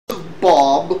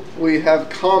Bob, we have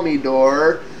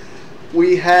Commodore,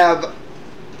 we have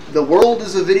The World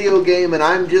is a Video Game and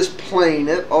I'm Just Playing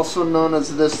It, also known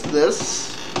as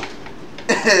this,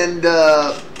 and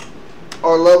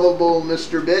our lovable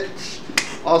Mr. Bitch,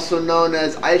 also known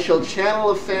as I shall channel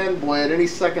a fanboy at any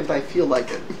second I feel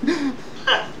like it.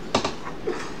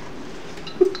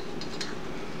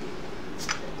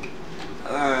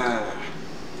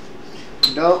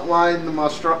 Don't mind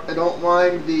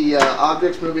the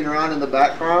objects moving around in the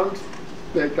background.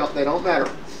 They don't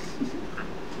matter.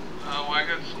 Well, I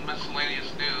got some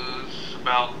miscellaneous news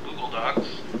about Google Docs.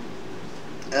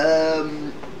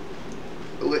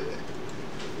 Wait,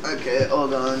 okay,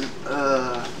 hold on.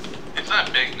 It's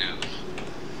not big news.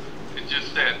 It's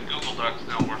just that Google Docs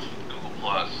now works with Google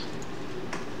Plus.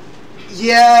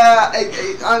 Yeah,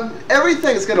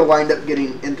 everything's going to wind up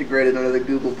getting integrated under the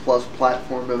Google Plus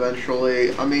platform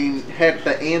eventually. I mean, heck,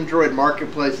 the Android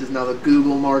marketplace is now the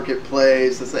Google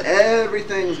marketplace. It's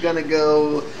everything's going to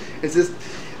go. It's just,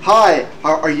 hi,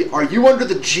 are you under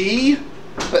the G?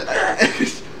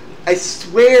 I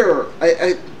swear,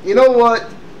 you know what?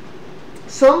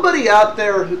 Somebody out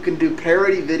there who can do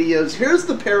parody videos. Here's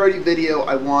the parody video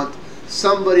I want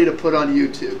somebody to put on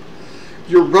YouTube.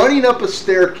 You're running up a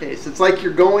staircase. It's like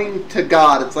you're going to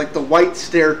God. It's like the white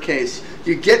staircase.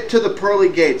 You get to the pearly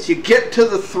gates. You get to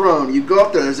the throne. You go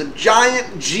up there. There's a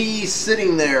giant G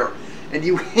sitting there. And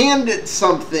you hand it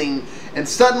something. And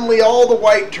suddenly all the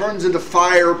white turns into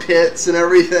fire pits and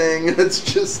everything. It's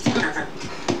just...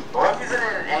 What if he's in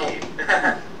an A?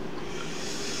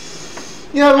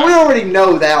 You know, we already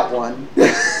know that one.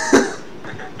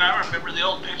 I remember the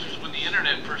old pictures when the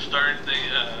internet first started. They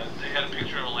had a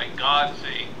picture of like God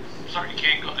saying, "Sorry, you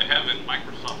can't go to heaven.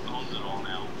 Microsoft owns it all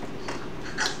now."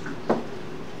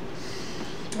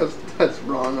 That's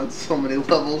wrong on so many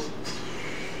levels.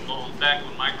 Well, it was back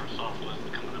when Microsoft was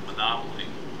becoming a monopoly.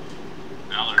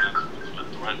 Now they're not a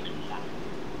threat anymore.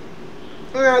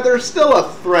 Yeah, they're still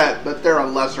a threat, but they're a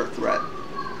lesser threat.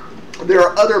 There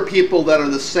are other people that are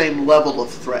the same level of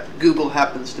threat. Google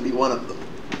happens to be one of them.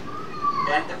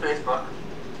 And the Facebook.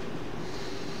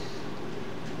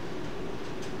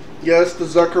 Yes, the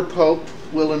Zucker Pope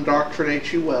will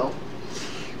indoctrinate you well.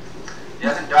 He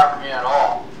doesn't indoctrinate me at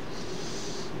all.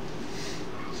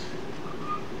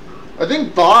 I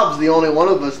think Bob's the only one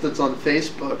of us that's on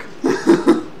Facebook.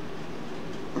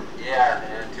 Yeah,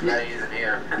 man. Too bad he isn't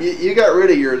here. You got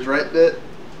rid of yours, right, Bit?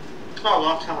 Oh, a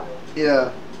long time ago.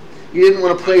 Yeah. You didn't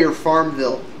want to play your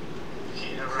Farmville.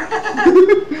 He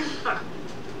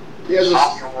has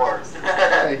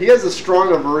he has a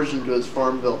strong aversion to his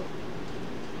Farmville.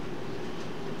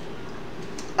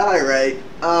 Alright,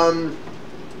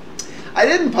 I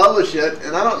didn't publish it,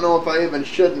 and I don't know if I even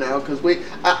should now, because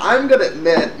I'm going to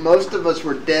admit, most of us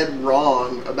were dead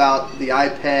wrong about the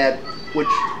iPad, which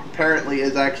apparently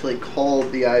is actually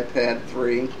called the iPad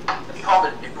 3. It's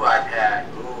called a new iPad.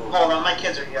 Ooh. Hold on, my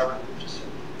kids are yelling.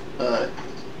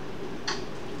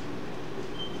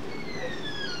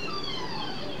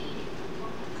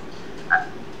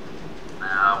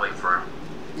 I'll wait for him.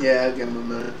 Yeah, I'll give him a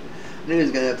minute. I knew he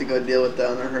was going to have to go deal with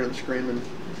that, and I heard him screaming.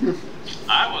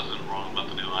 I wasn't wrong about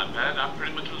the new iPad. I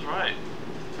pretty much was right.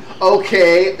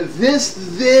 Okay,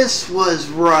 this was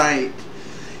right.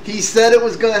 He said it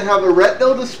was going to have a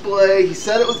retinal display. He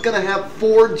said it was going to have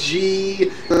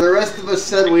 4G. And the rest of us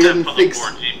said we didn't think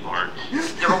so. 4G part. Yeah,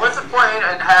 but what's the point in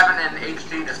having an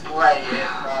HD display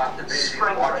if the basic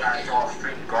Wi-Fi is all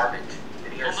street garbage?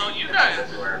 Well, no, you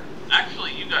guys were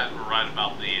right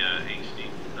about the HD,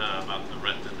 about the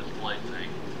retina display thing.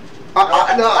 No,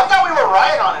 I thought we were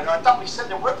right on it. I thought we said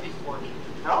there would be 4G.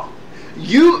 No?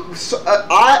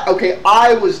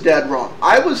 I was dead wrong.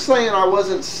 I was saying I was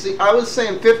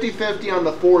saying 50-50 on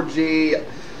the 4G,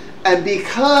 and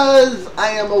because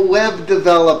I am a web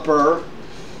developer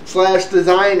 /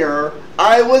 designer,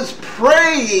 I was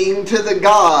praying to the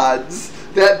gods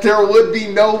that there would be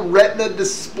no retina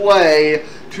display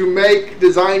to make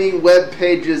designing web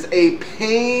pages a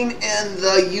pain in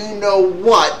the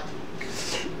you-know-what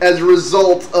as a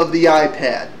result of the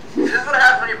iPad. This is what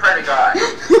happens when you pray to God.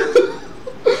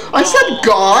 I said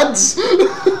gods!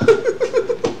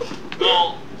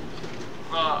 Well,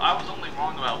 I was only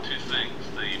wrong about two things.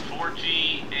 The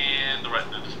 4G and the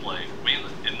retina display. I mean,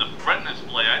 in the retina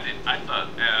display, I thought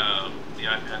the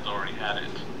iPads already had it.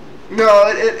 No,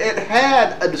 it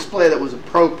had a display that was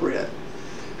appropriate.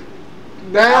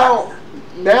 Now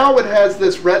it has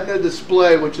this retina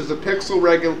display, which is a pixel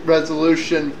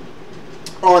resolution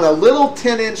on a little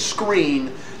 10-inch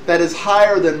screen that is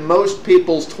higher than most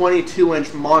people's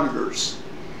 22-inch monitors.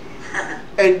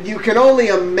 And you can only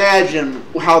imagine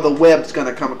how the web's going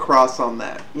to come across on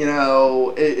that. You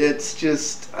know, it's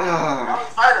just... Well,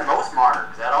 it's not the most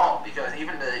monitors at all, because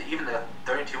even the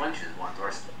 32 inches ones,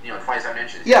 or 27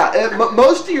 inches. Yeah,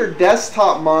 most of your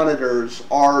desktop monitors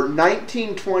are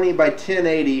 1920 by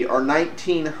 1080 or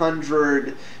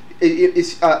 1900... what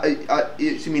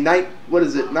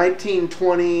is it?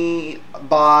 1920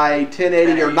 by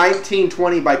 1080 or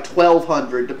 1920 by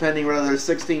 1200, depending whether it's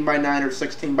 16 by 9 or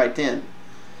 16 by 10.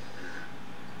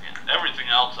 Everything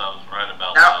else I was right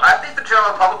about. Now, I think the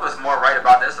general public was more right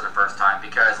about this for the first time,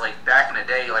 because, like, back in the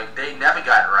day, like, they never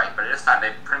got it right, but this time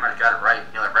they pretty much got it right.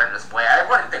 You know, like, Retina display. I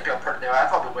wouldn't think they'll put it there. I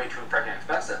thought it would be way too freaking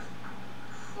expensive.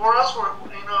 Where else were,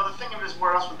 the thing is,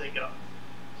 where else would they go?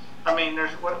 I mean,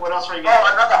 there's, what else are you going to do?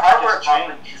 Well, another hardware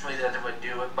company usually that would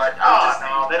do it, but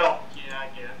no, they don't. Yeah, I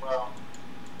get it. Well,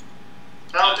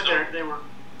 I don't think they were.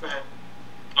 Go ahead.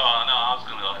 Oh, no, I was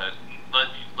going to go ahead and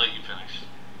let you finish.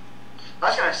 I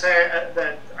was going to say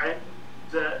that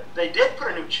they did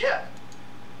put a new chip.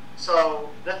 So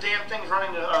that damn thing's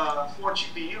running 4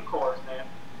 GPU cores, man.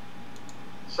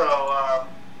 So.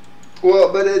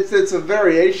 Well, but it's a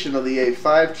variation of the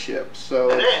A5 chip,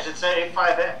 so. It is. It's an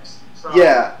A5X. So,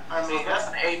 yeah. I mean, that's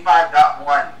an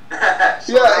A5.1.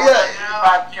 So yeah.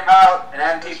 A5 came out, and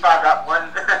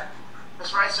MT5.1.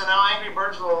 That's right. So now Angry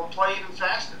Birds will play even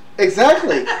faster.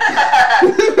 Exactly.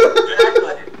 Exactly.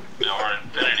 Or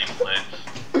Infinity Blades.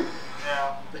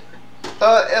 Yeah.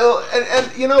 And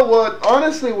you know what?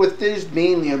 Honestly, with these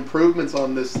being the improvements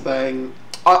on this thing,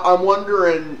 I'm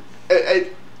wondering.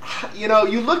 You know,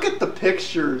 you look at the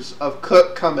pictures of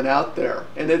Cook coming out there,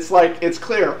 and it's like, it's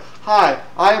clear. Hi,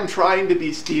 I am trying to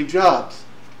be Steve Jobs.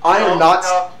 I am not.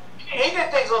 No, he did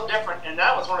things a little different, and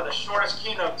that was one of the shortest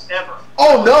keynotes ever.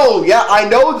 Oh no, yeah, I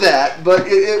know that, but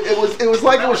it was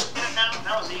like it was.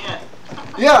 That was the end.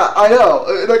 Yeah, I know.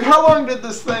 Like, how long did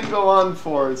this thing go on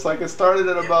for? It's like it started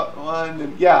at about 1,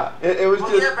 and yeah, it was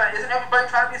just. Yeah, but isn't everybody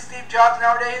trying to be Steve Jobs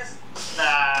nowadays?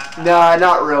 Nah,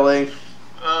 not really.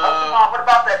 What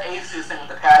about that Asus thing with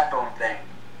the pad phone thing?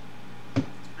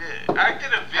 I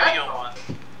did a video on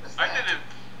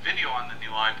the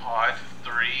new iPod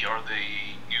 3 or the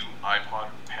new iPod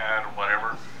Pad or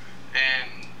whatever,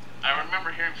 and I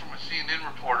remember hearing from a CNN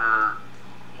reporter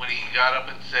when he got up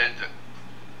and said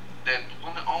that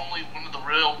one of the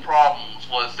real problems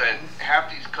was that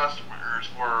half these customers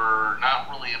were not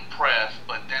really impressed,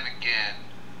 but then again,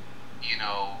 you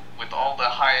know, with all the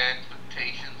high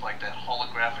expectations, like that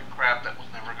holographic crap that was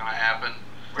never going to happen.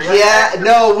 Yeah,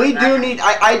 no, we do need.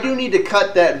 I do need to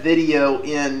cut that video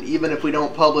in, even if we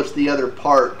don't publish the other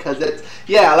part, because it's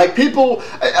like people.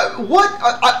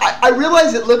 I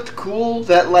realize it looked cool,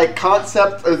 that like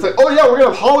concept. It's like, oh yeah, we're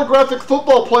gonna have holographic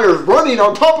football players running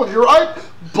on top of your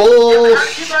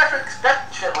bullshit. You guys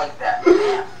expect shit like that?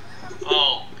 Yeah.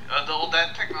 Oh, though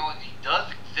that technology does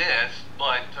exist,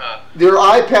 but your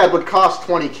iPad would cost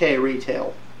 $20K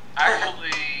retail.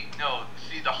 Actually, no.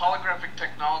 See, the holographic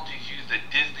technology is used at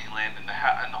Disneyland in the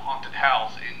haunted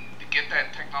house, and to get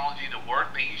that technology to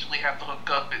work, they usually have to hook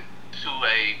up it to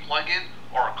a plug-in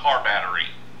or a car battery.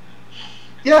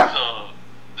 Yeah. So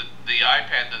the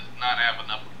iPad does not have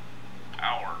enough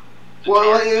power.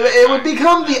 Well, it would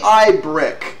become the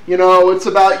iBrick. You know, it's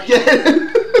about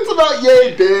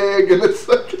yay big, and it's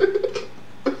like.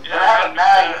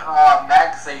 Yeah,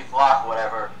 MagSafe lock,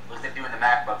 whatever, like they do in the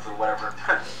MacBooks or whatever.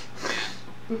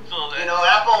 You know,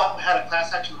 Apple had a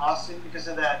class action lawsuit because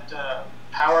of that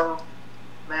power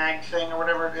mag thing or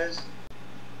whatever it is.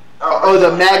 Oh,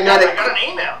 the magnetic. I got an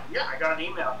email. Yeah, I got an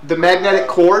email. The magnetic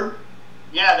cord.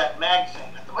 Yeah, that mag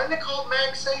thing. Wasn't it called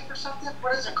MagSafe or something?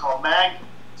 What is it called? Mag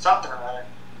something or other.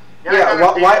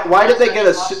 Yeah. Why did they get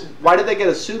a Why did they get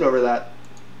a suit over that?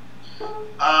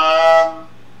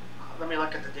 Let me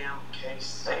look at the damn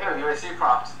case. Hey, USC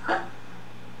prompts.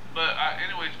 But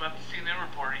anyways, about the CNN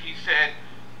reporter, he said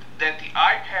that the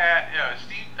iPad,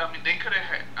 they could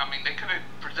have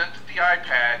presented the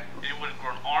iPad, and it would have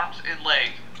grown arms and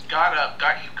legs, got up,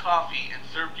 got you coffee, and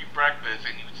served you breakfast,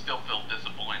 and you would still feel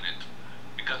disappointed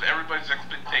because everybody's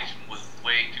expectation was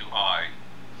way too high.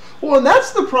 Well, and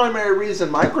that's the primary reason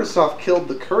Microsoft killed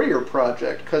the Courier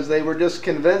project, because they were just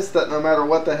convinced that no matter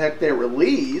what the heck they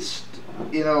released,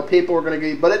 you know, people were going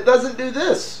to get. But it doesn't do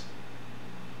this.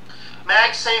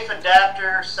 MagSafe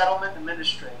adapter settlement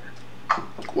administrator.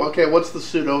 Okay, what's the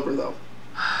suit over though?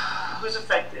 Who's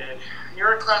affected?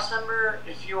 You're a class member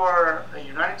if you are a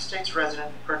United States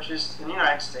resident who purchased in the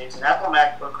United States an Apple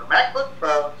MacBook or MacBook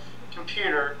Pro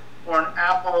computer or an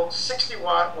Apple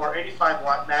 60-watt or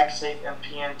 85-watt MagSafe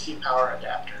MPNT power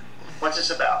adapter. What's this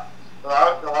about?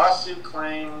 The lawsuit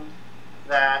claimed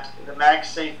that the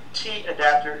MagSafe T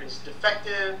adapter is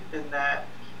defective in that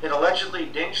it allegedly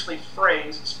dangerously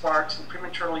frays, sparks, and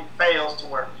prematurely fails to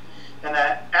work, and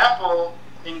that Apple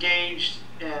engaged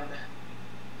in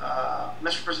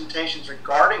misrepresentations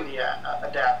regarding the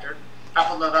adapter.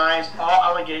 Apple denies all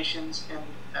allegations and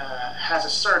has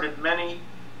asserted many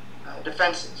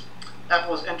defenses.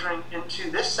 Apple is entering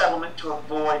into this settlement to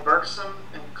avoid burdensome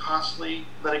and costly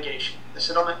litigation. The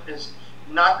settlement is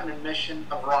not an admission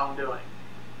of wrongdoing.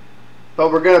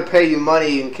 But we're going to pay you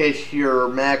money in case your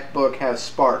MacBook has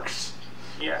sparks.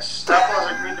 Yes. Apple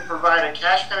has agreed to provide a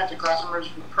cash payment to class members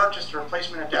who purchased a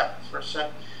replacement adapter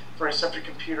for a subject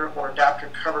computer or adapter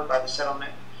covered by the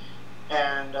settlement,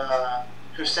 and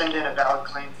who send in a valid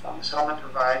claim form. The settlement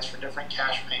provides for different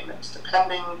cash payments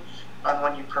depending on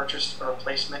when you purchased a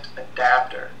replacement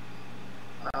adapter.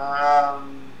 I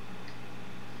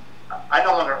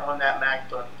no longer own that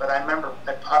MacBook, but I remember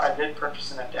I did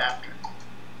purchase an adapter.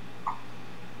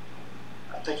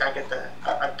 I think I'd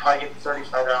probably get the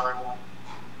 $35 one.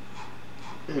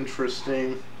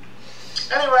 Interesting.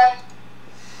 Anyway,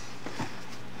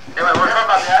 we're talking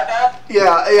about the iPad?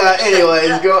 Yeah,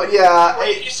 anyways, go, yeah. Well,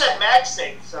 you said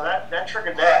MagSafe, so that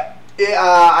triggered that. Yeah,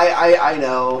 I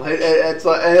know. It's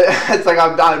like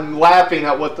I'm laughing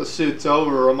at what the suit's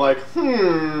over. I'm like,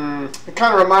 It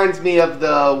kind of reminds me of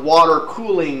the water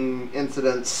cooling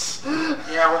incidents.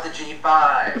 Yeah, with the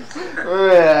G5.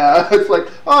 Yeah, it's like,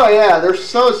 oh yeah, they're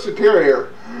so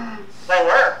superior. They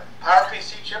were.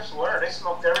 PowerPC chips were. They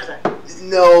smoked everything.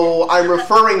 No, I'm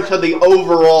referring to the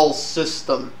overall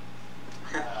system.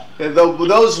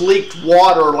 Those leaked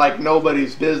water like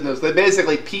nobody's business. They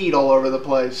basically peed all over the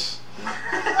place.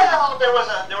 Well, there was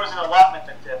an allotment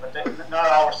that did, but not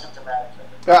all were symptomatic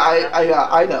of it.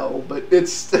 I know, but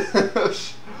it's.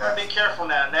 Gotta be careful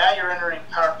now. Now you're entering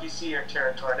PowerPC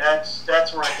territory. That's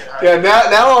where I get high. Yeah,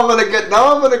 now I'm gonna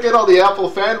get all the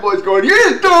Apple fanboys going. You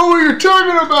just don't know what you're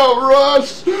talking about,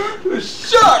 Russ.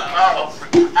 Shut. Oh,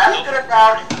 I'm gonna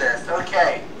vouch for this.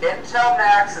 Okay, Intel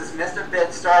Max is Mr.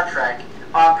 Bit Star Trek.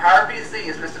 PowerPC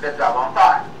is Mr. Bit Babble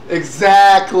 5.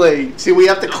 Exactly. See, we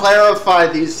have to clarify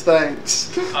these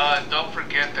things. Don't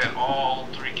forget that all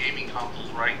three gaming consoles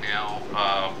right now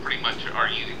pretty much are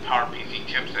using PowerPC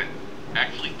chips that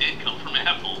actually did come from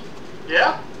Apple.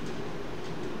 Yeah?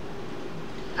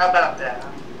 How about that?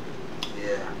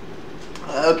 Yeah.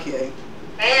 Okay.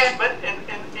 And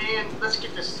let's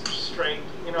get this straight.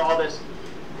 You know, all this.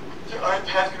 The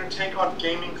iPad's going to take on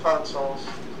gaming consoles.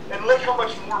 And look how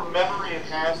much more memory it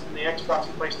has than the Xbox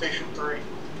and PlayStation 3.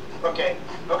 Okay.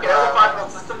 Okay, those are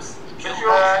 5 systems.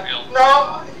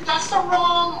 No, that's the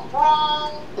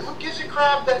wrong. Who gives a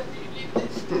crap that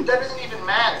doesn't even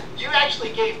matter? You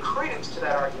actually gave credence to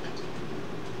that argument.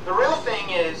 The real thing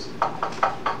is,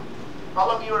 all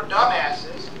of you are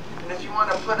dumbasses, and if you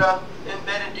want to put up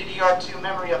embedded DDR2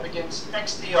 memory up against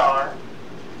XDR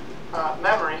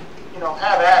memory,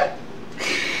 have at it.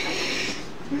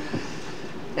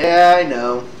 Yeah, I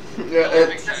know.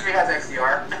 Accessory has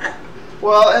XDR.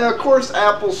 Well, and of course,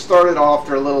 Apple started off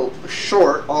their little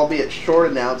short, albeit short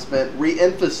announcement,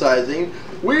 re-emphasizing,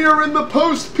 we are in the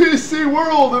post-PC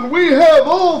world, and we have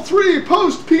all 3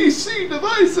 post-PC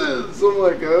devices. I'm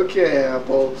like, okay,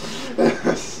 Apple.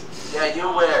 Yeah,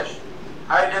 you wish.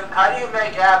 How do you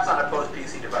make apps on a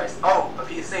post-PC device? Oh, a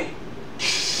PC.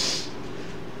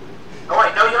 Oh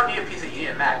wait, no, you don't need a PC. You need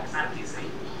a Mac. It's not a PC.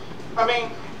 I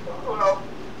mean, well,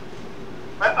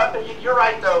 you're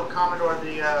right though, Commodore.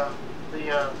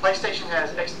 The PlayStation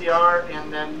has XDR,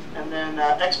 and then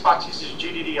Xbox uses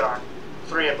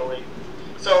GDDR3, I believe.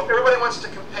 So everybody wants to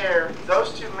compare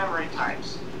those 2 memory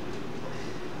types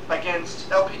against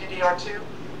LPDDR2,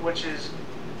 which is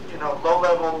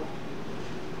low-level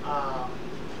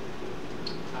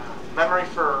memory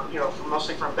for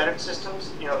mostly for embedded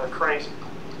systems. They're crazy.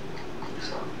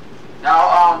 So.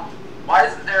 Now, why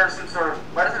doesn't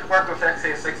it work with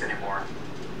x86 anymore?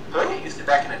 Like it used to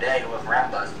back in the day with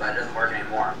RAM bus, but it doesn't work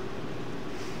anymore.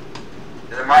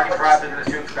 Is the market for it because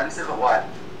it's too expensive or what?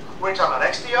 What are you talking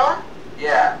about, XDR?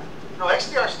 Yeah. No,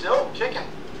 XDR is still kicking.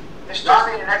 It's not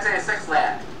just in x86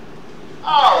 land.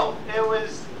 Oh, it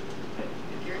was.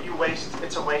 You waste.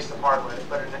 It's a waste of hardware.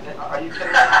 But are you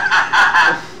kidding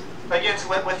me? Against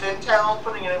with Intel,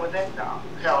 putting it in with Intel? No,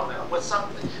 hell no. With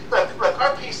something. Look,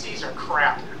 our PCs are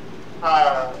crap.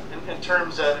 In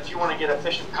terms of if you want to get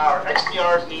efficient power,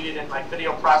 XDR is needed in like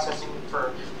video processing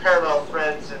for parallel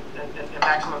threads and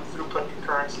maximum throughput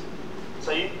concurrency.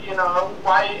 So you know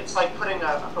why it's like putting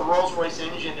a Rolls-Royce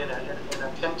engine in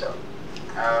a Pinto.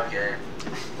 Okay.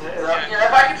 Yeah,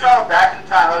 if I can travel back in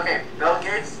time, okay, Bill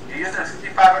Gates, you're using a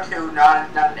 6502, not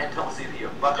an Intel CPU.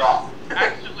 Fuck off.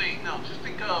 Actually, no, just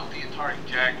of the Atari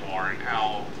Jaguar and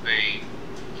how they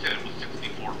said it was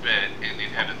 64-bit and it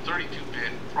had a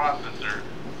 32-bit processor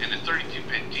and a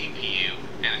 32-bit GPU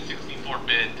and a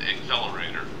 64-bit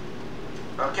accelerator.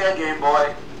 Okay, Game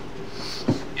Boy.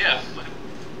 Yeah, but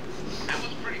it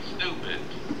was pretty stupid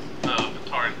of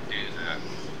Atari to do that.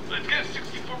 But it's got a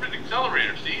 64-bit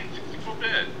accelerator, see? It's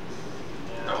 64-bit.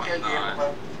 No, Okay, it's Game not.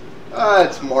 Boy.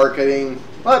 It's marketing.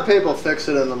 Let people fix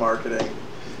it in the marketing.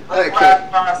 Let's Okay.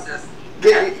 process.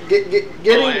 Getting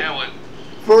Oh, yeah, when,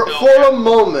 for no, a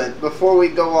moment before we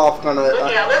go off on a.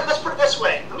 Yeah, let's put it this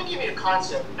way. Let me give you a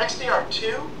concept.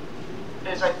 XDR2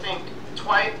 is, I think,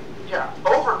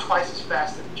 over twice as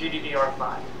fast as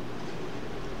GDDR5.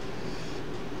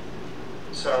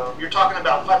 So you're talking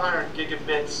about 500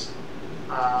 gigabits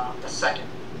a second.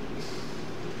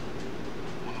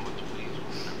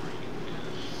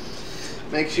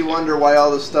 Makes you wonder why all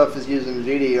this stuff is using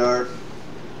GDR.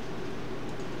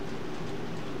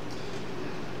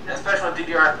 Especially with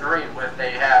DDR3, where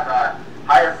they have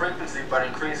higher frequency but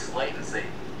increased latency,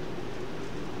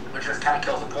 which just kind of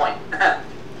kills the point.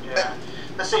 Yeah.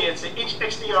 Let's see, each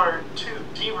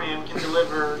XDR2 DRAM can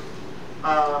deliver,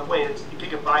 it's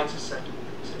gigabytes a second.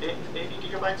 Is it 80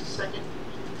 gigabytes a second?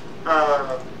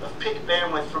 Of peak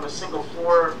bandwidth from a single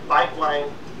 4-byte wide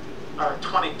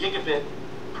 20 gigabit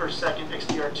per second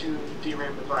XDR2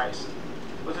 DRAM device.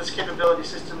 With this capability,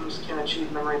 systems can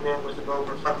achieve memory bandwidth of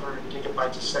over 500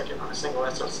 gigabytes a second on a single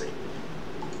SoC.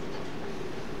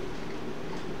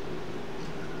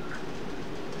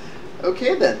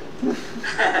 Okay then.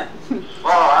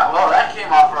 well, that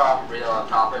came off from a real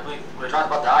topic. We talked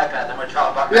about the iPad, then we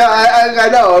talked about. Yeah, I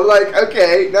know. I'm like,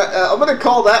 okay, I'm gonna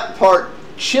call that part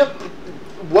chip.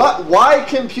 Why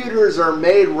computers are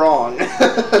made wrong.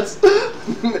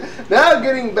 Now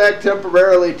getting back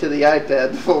temporarily to the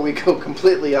iPad before we go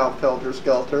completely off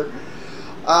helter-skelter.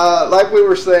 Like we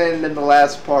were saying in the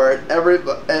last part,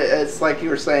 it's like you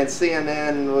were saying,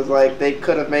 CNN was like they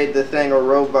could have made the thing a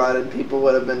robot and people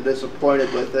would have been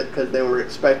disappointed with it because they were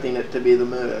expecting it to be the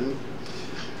moon.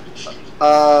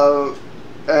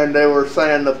 And they were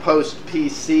saying the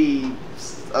post-PC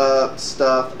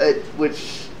stuff,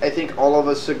 which I think all of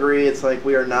us agree, it's like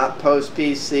we are not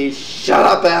post-PC. Shut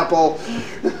up, Apple!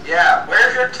 Yeah,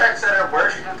 where's your text editor?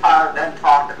 Where's your compiler? Then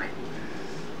talk to me.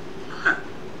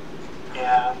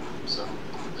 Yeah, so.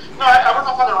 No, I went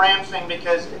off on the RAM thing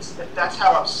because that's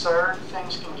how absurd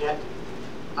things can get.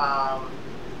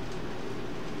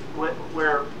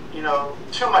 Where,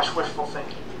 too much wishful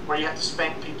thinking, where you have to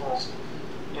spank people's,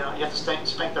 you have to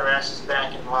spank their asses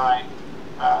back in line,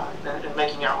 and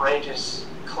making outrageous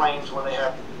claims when they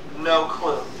have no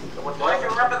clue. Well, if you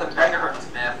remember the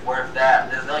megahertz myth, where if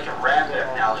there's like a RAM there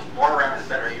now, like more RAM is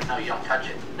better, even though you don't touch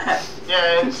it.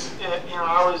 Yeah,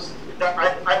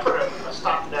 I put a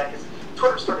stop to that because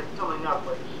Twitter started filling up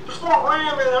with there's more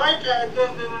RAM in an iPad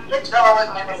than the next. No,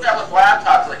 like it's not with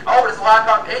laptops. Like, oh, it's a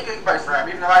laptop 8 gigabytes RAM,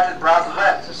 even though I just browse the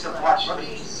web. Just to watch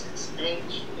movies.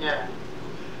 Yeah.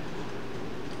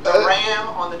 The RAM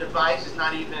on the device is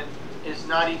not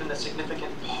even the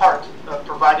significant part of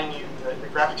providing you the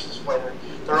graphics display.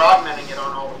 They're augmenting it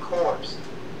on all the cores.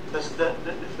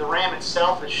 The RAM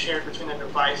itself is shared between the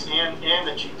device and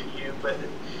the GPU, but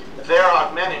they're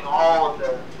augmenting all of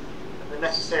the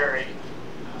necessary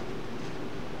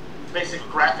basic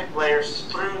graphic layers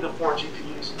through the 4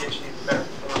 GPUs to get you better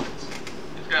performance.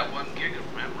 It's got 1 gig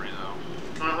of memory though.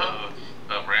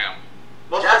 Of RAM.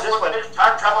 Well, that's just what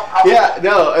time travel. Yeah,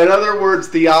 no, in other words,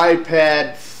 the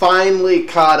iPad finally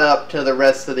caught up to the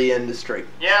rest of the industry.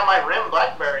 Yeah, my RIM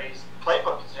Blackberry's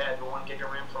playbook has had 1 gig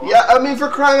of RAM for a while. Yeah, I mean, for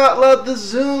crying out loud, the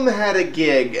Zoom had a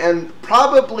gig, and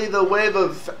probably the wave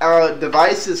of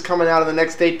devices coming out in the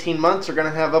next 18 months are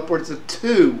going to have upwards of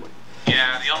 2.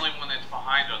 Yeah, the only one that's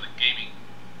behind are the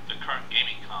current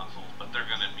gaming consoles, but they're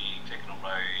going to be taken over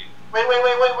by... Wait,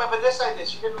 but this,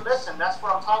 you didn't listen, that's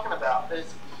what I'm talking about.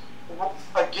 It's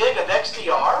a gig of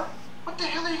XDR? What the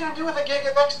hell are you going to do with a gig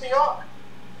of XDR?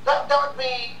 That would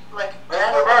be like...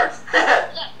 Words.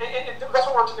 That's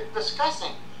what we're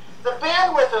discussing. The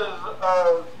bandwidth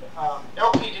of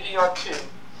LPDDR2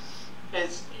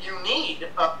 is you need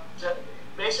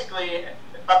basically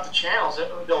up to channels.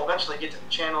 They'll eventually get to the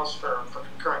channels for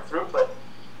concurrent throughput.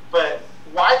 But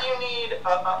why do you need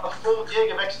a full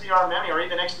gig of XDR memory or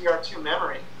even XDR2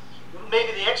 memory?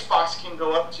 Maybe the Xbox can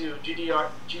go up to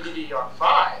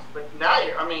GDDR5, but now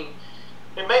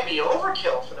it may be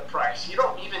overkill for the price. You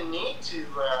don't even need to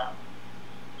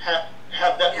have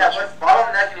that much. Yeah, but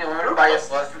bottlenecking you limit by a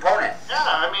less component.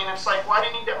 Yeah, it's like, why do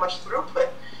you need that much throughput?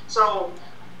 So,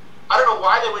 I don't know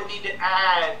why they would need to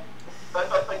add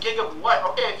a gig of what?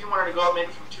 Okay, if you wanted to go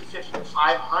maybe from 250 to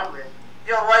 500,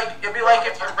 You know, like it'd be like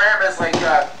if your RAM is like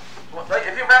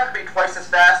if your RAM could be twice as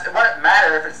fast, it wouldn't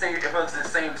matter if it was the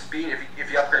same speed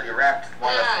if you upgrade your RAM to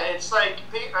one. Yeah, it's like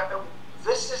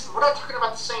this is we're not talking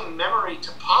about the same memory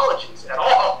topologies at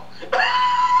all,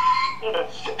 and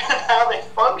how they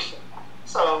function.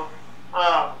 So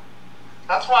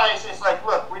that's why it's like,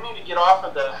 look, we need to get off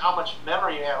of the how much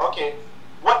memory you have. Okay,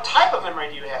 what type of memory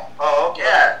do you have? Oh, okay.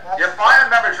 Yeah, you're fine with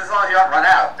memory as long as you don't run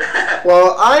out.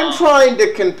 Well, I'm trying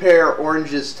to compare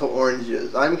oranges to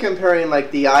oranges. I'm comparing like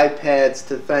the iPads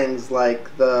to things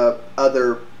like the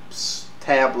other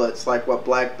tablets, like what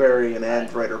BlackBerry and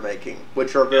Android are making,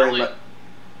 which are very much.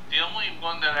 The only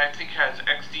one that I think has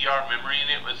XDR memory in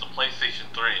it was the PlayStation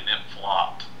 3, and it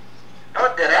flopped.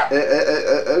 Oh, did it?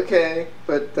 Okay,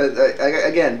 but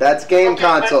again, that's game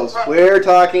consoles. We're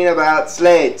talking about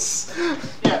slates.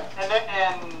 Yeah,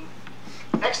 and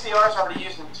XDR is already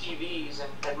used in TVs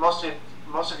and most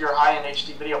of your high-end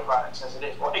HD video products as it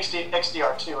is. Well,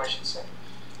 XDR2, I should say.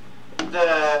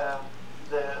 The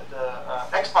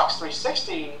Xbox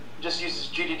 360 just uses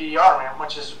GDDR RAM,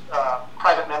 which is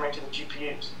private memory to the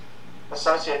GPUs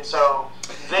associated. So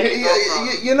they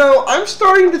you know, I'm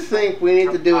starting to think we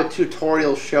need to do a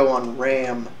tutorial show on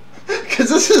RAM, because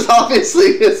this is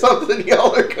obviously something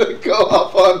y'all are going to go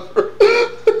off on.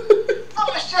 No,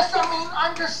 it's just, I mean,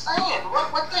 I'm just saying,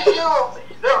 what the hell?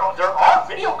 There are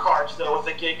video cards though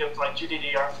with a gig of like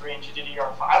GDDR3 and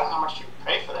GDDR5. I don't know how much you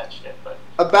pay for that shit, but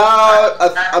about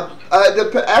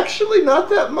actually not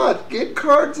that much. Gig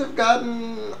cards have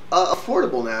gotten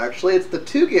affordable now. Actually, it's the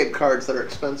 2 gig cards that are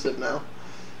expensive now.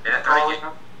 Yeah, 3 gig.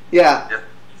 Yeah.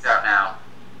 It's out now.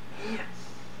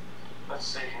 Let's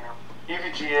see here.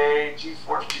 EVGA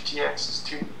GeForce GTX is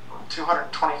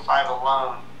 225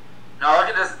 alone. No, look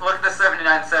at this. Look at the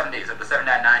 7970s or the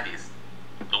 7990s.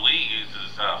 The Wii uses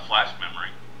flash memory.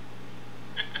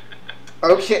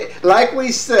 Okay, like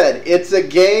we said, it's a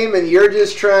game and you're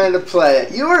just trying to play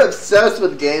it. You are obsessed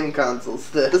with game consoles,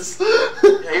 this. Yeah,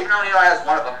 even though he only has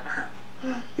one of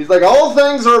them. He's like, all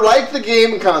things are like the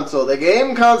game console. The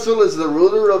game console is the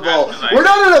ruler of all. We're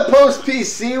not in a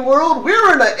post-PC world.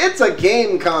 We're in it's a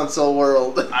game console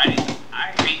world. I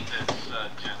hate this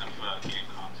gen of game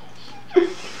consoles.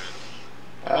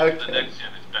 Okay. The next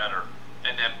gen is better.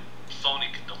 And then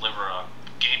Sony can deliver a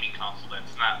gaming console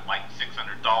that's not like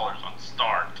 $600 on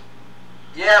start.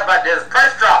 Yeah, but there's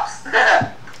price drops.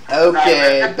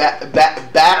 Okay,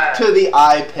 back to the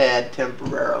iPad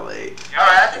temporarily.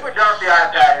 Alright, I think we're done with the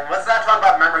iPad. Let's not talk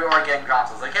about memory or game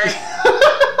consoles, okay?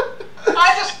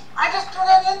 I just threw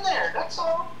that in there. That's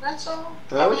all. That's all.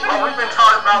 Well, we've been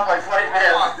talking about like 40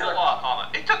 minutes. Hold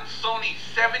on. It took Sony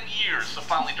 7 years to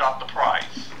finally drop the price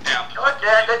down to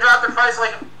they dropped the price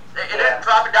like it didn't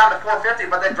drop it down to $450,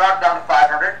 but they dropped it down to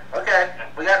 $500. Okay,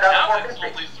 we got it down to $450. It's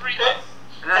only $300.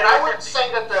 And I wouldn't say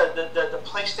that the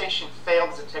PlayStation failed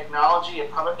as a technology.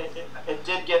 It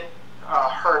did get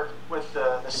hurt with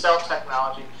the cell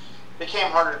technology. It became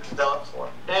harder to develop for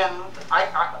it. And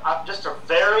I'm just a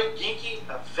very geeky,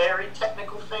 a very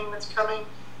technical thing that's coming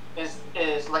is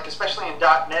like, especially in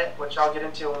 .NET, which I'll get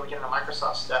into when we get into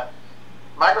Microsoft stuff.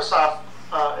 Microsoft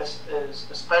is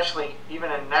especially,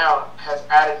 even in now, has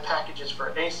added packages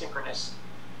for asynchronous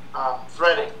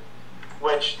threading,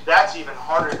 which that's even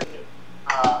harder to do.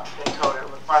 In code, it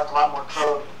requires a lot more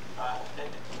code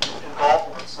involved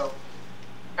in it. So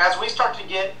as we start to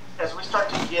get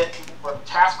more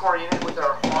task oriented with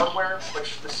our hardware,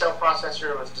 which the cell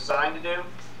processor was designed to do,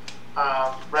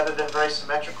 rather than very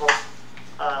symmetrical,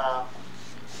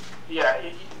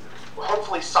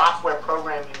 hopefully software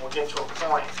programming will get to a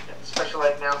point, especially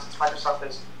like now since Microsoft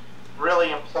is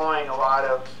really employing a lot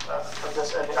of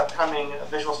this in the upcoming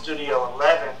Visual Studio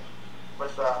 11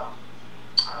 with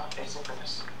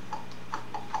asynchronous.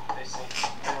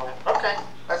 Anyway, okay,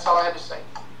 that's all I had to say.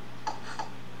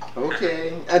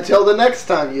 Okay, until the next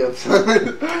time you have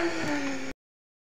fun.